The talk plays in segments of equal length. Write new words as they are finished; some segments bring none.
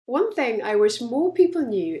One thing I wish more people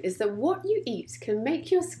knew is that what you eat can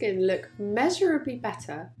make your skin look measurably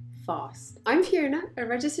better fast. I'm Fiona, a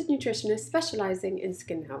registered nutritionist specialising in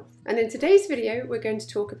skin health. And in today's video, we're going to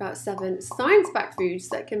talk about 7 science-backed foods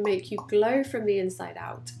that can make you glow from the inside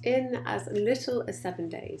out in as little as 7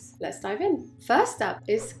 days. Let's dive in. First up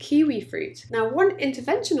is kiwi fruit. Now, one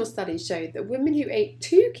interventional study showed that women who ate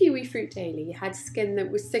 2 kiwi fruit daily had skin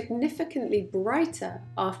that was significantly brighter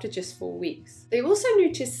after just 4 weeks. They also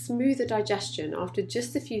noticed smoother digestion after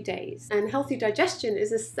just a few days, and healthy digestion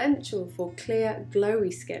is essential for clear,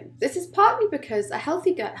 glowy skin. This is partly because a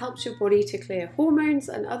healthy gut helps your body to clear hormones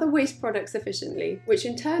and other waste products efficiently, which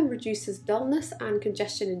in turn reduces dullness and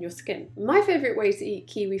congestion in your skin. My favourite way to eat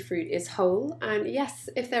kiwi fruit is whole, and yes,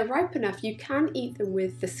 if they're ripe enough, you can eat them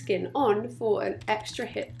with the skin on for an extra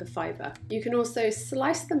hit of fibre. You can also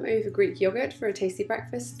slice them over Greek yogurt for a tasty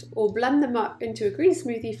breakfast, or blend them up into a green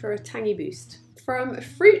smoothie for a tangy boost. From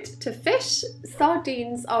fruit to fish,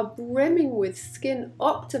 sardines are brimming with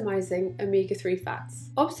skin-optimizing omega-3 fats.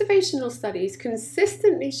 Observational studies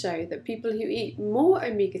consistently show that people who eat more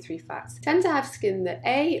omega-3 fats tend to have skin that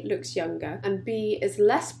A, looks younger, and B, is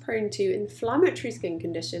less prone to inflammatory skin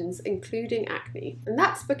conditions, including acne. And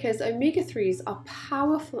that's because omega-3s are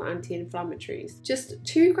powerful anti-inflammatories. Just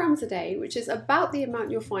 2 grams a day, which is about the amount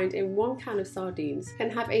you'll find in 1 can of sardines, can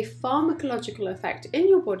have a pharmacological effect in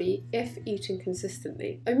your body if eaten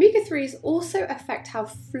consistently. Omega-3s also affect how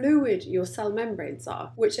fluid your cell membranes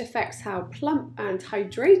are, which affects how plump and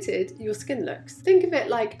hydrated your skin looks. Think of it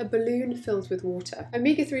like a balloon filled with water.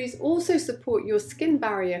 Omega-3s also support your skin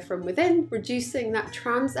barrier from within, reducing that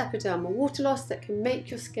transepidermal water loss that can make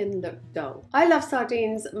your skin look dull. I love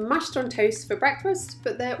sardines mashed on toast for breakfast,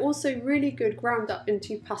 but they're also really good ground up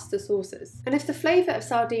into pasta sauces. And if the flavour of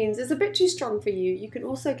sardines is a bit too strong for you, you can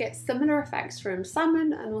also get similar effects from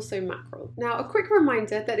salmon and also mackerel. Now, a quick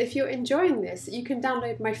reminder that if you're enjoying this, you can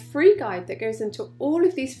download my free guide that goes into all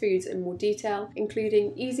of these foods in more detail,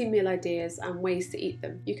 including easy meal ideas and ways to eat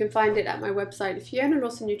them. You can find it at my website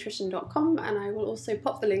fionalawsonnutrition.com, and I will also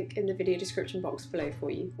pop the link in the video description box below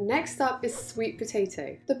for you. Next up is sweet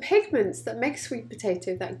potato. The pigments that make sweet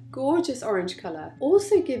potato that gorgeous orange colour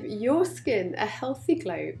also give your skin a healthy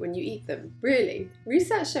glow when you eat them. Really,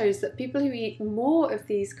 research shows that people who eat more of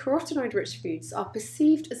these carotenoid-rich foods are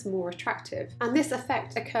perceived as more attractive, and this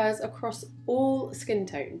effect occurs across all skin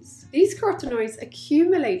tones. These carotenoids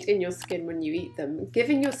accumulate in your skin when you eat them,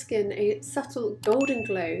 giving your skin a subtle golden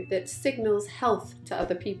glow that signals health to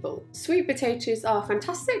other people. Sweet potatoes are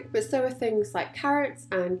fantastic, but so are things like carrots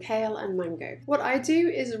and kale and mango. What I do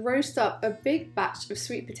is roast up a big batch of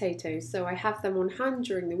sweet potatoes so I have them on hand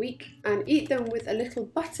during the week, and eat them with a little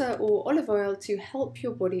butter or olive oil to help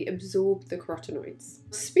your body absorb the carotenoids.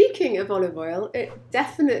 Speaking of olive oil, it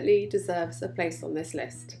definitely deserves a place on this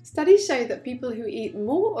list. Studies show that people who eat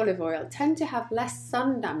more olive oil tend to have less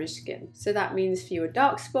sun-damaged skin, so that means fewer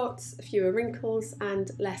dark spots, fewer wrinkles,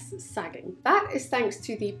 and less sagging. That is thanks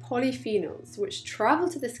to the polyphenols, which travel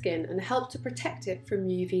to the skin and help to protect it from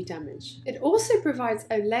UV damage. It also provides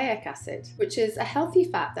oleic acid, which is a healthy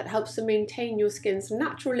fat that helps to maintain your skin's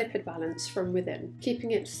natural lipid balance from within,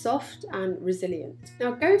 keeping it soft and resilient.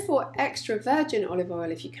 Now, go for extra virgin olive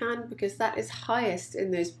oil if you can, because that is highest in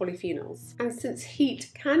those polyphenols. And since heat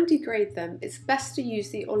can degrade them, it's best to use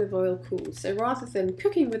the olive oil cool. So rather than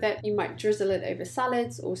cooking with it, you might drizzle it over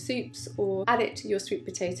salads or soups, or add it to your sweet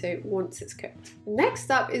potato once it's cooked. Next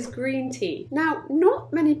up is green tea. Now,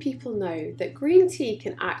 not many people know that green tea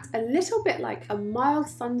can act a little bit like a mild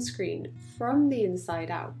sunscreen from the inside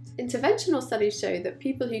out. Interventional studies show that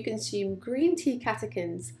people who consume green tea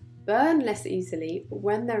catechins burn less easily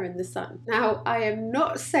when they're in the sun. Now, I am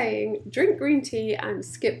not saying drink green tea and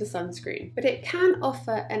skip the sunscreen, but it can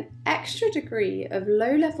offer an extra degree of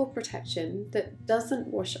low-level protection that doesn't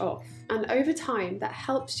wash off. And over time, that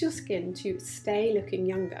helps your skin to stay looking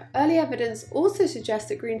younger. Early evidence also suggests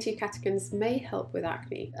that green tea catechins may help with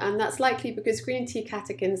acne, and that's likely because green tea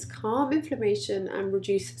catechins calm inflammation and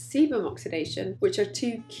reduce sebum oxidation, which are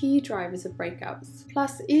 2 key drivers of breakouts.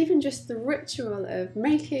 Plus, even just the ritual of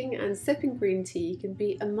making and sipping green tea can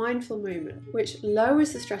be a mindful moment, which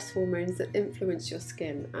lowers the stress hormones that influence your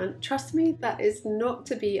skin, and trust me, that is not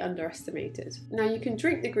to be underestimated. Now, you can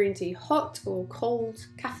drink the green tea hot or cold,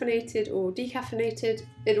 caffeinated or decaffeinated,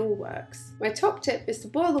 it all works. My top tip is to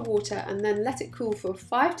boil the water and then let it cool for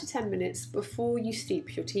 5 to 10 minutes before you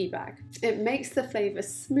steep your tea bag. It makes the flavour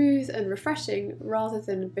smooth and refreshing rather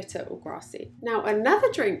than bitter or grassy. Now,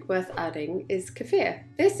 another drink worth adding is kefir.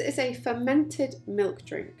 This is a fermented milk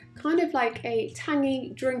drink. kind of like a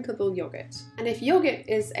tangy, drinkable yogurt. And if yogurt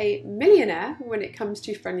is a millionaire when it comes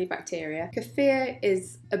to friendly bacteria, kefir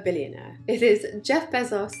is a billionaire. It is Jeff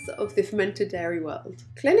Bezos of the fermented dairy world.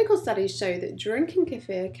 Clinical studies show that drinking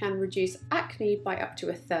kefir can reduce acne by up to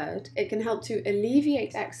 1/3. It can help to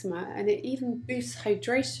alleviate eczema, and it even boosts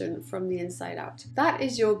hydration from the inside out. That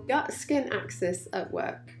is your gut-skin axis at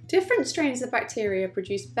work. Different strains of bacteria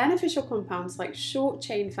produce beneficial compounds like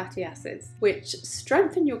short-chain fatty acids, which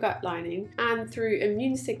strengthen your gut lining and through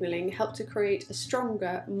immune signaling help to create a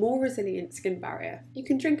stronger, more resilient skin barrier. You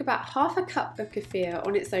can drink about half a cup of kefir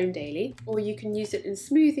on its own daily, or you can use it in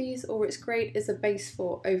smoothies, or it's great as a base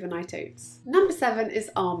for overnight oats. Number 7 is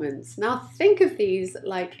almonds. Now think of these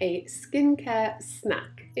like a skincare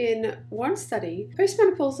snack. In one study,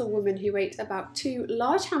 postmenopausal women who ate about 2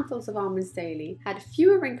 large handfuls of almonds daily had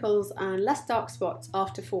fewer wrinkles and less dark spots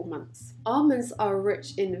after 4 months. Almonds are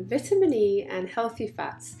rich in vitamin E and healthy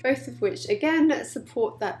fats, both of which again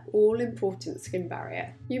support that all-important skin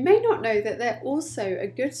barrier. You may not know that they're also a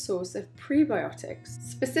good source of prebiotics,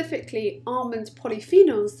 specifically almond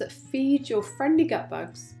polyphenols that feed your friendly gut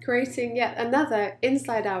bugs, creating yet another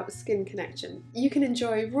inside-out skin connection. You can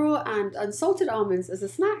enjoy raw and unsalted almonds as a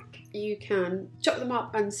snack. You can chop them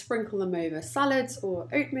up and sprinkle them over salads or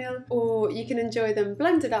oatmeal, or you can enjoy them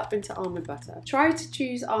blended up into almond butter. Try to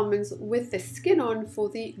choose almonds with the skin on for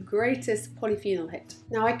the greatest polyphenol hit.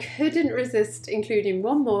 Now I couldn't resist including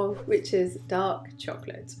one more, which is dark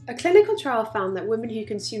chocolate. A clinical trial found that women who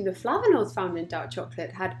consumed the flavonols found in dark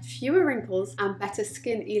chocolate had fewer wrinkles and better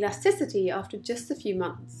skin elasticity after just a few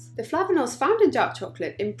months. The flavonols found in dark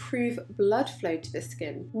chocolate improve blood flow to the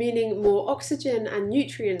skin, meaning more oxygen and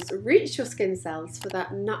nutrients reach your skin cells for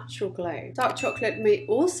that natural glow. Dark chocolate may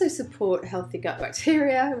also support healthy gut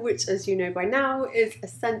bacteria, which, as you know by now, is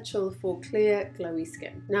essential for clear, glowy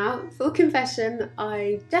skin. Now, full confession,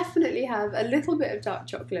 I definitely have a little bit of dark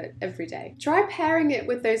chocolate every day. Try pairing it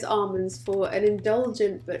with those almonds for an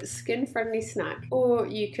indulgent but skin-friendly snack, or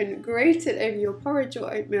you can grate it over your porridge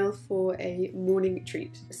or oatmeal for a morning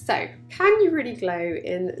treat. So, can you really glow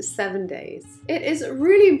in 7 days? It is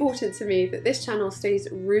really important to me that this channel stays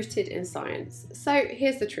rooted in science. So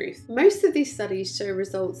here's the truth. Most of these studies show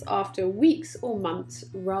results after weeks or months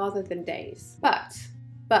rather than days. But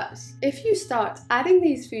if you start adding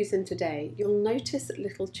these foods in today, you'll notice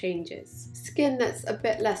little changes. Skin that's a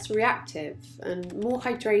bit less reactive and more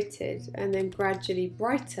hydrated, and then gradually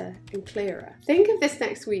brighter and clearer. Think of this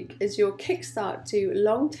next week as your kickstart to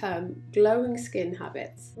long-term glowing skin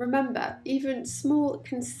habits. Remember, even small,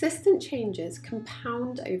 consistent changes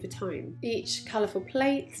compound over time. Each colourful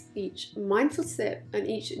plate, each mindful sip, and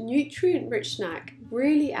each nutrient-rich snack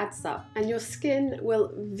really adds up, and your skin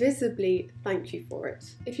will visibly thank you for it.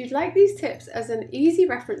 If you'd like these tips as an easy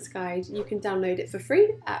reference guide, you can download it for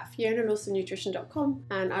free at fionalawsonnutrition.com,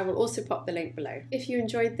 and I will also pop the link below. If you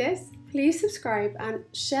enjoyed this, please subscribe and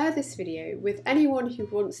share this video with anyone who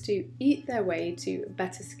wants to eat their way to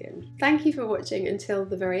better skin. Thank you for watching until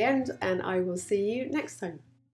the very end, and I will see you next time.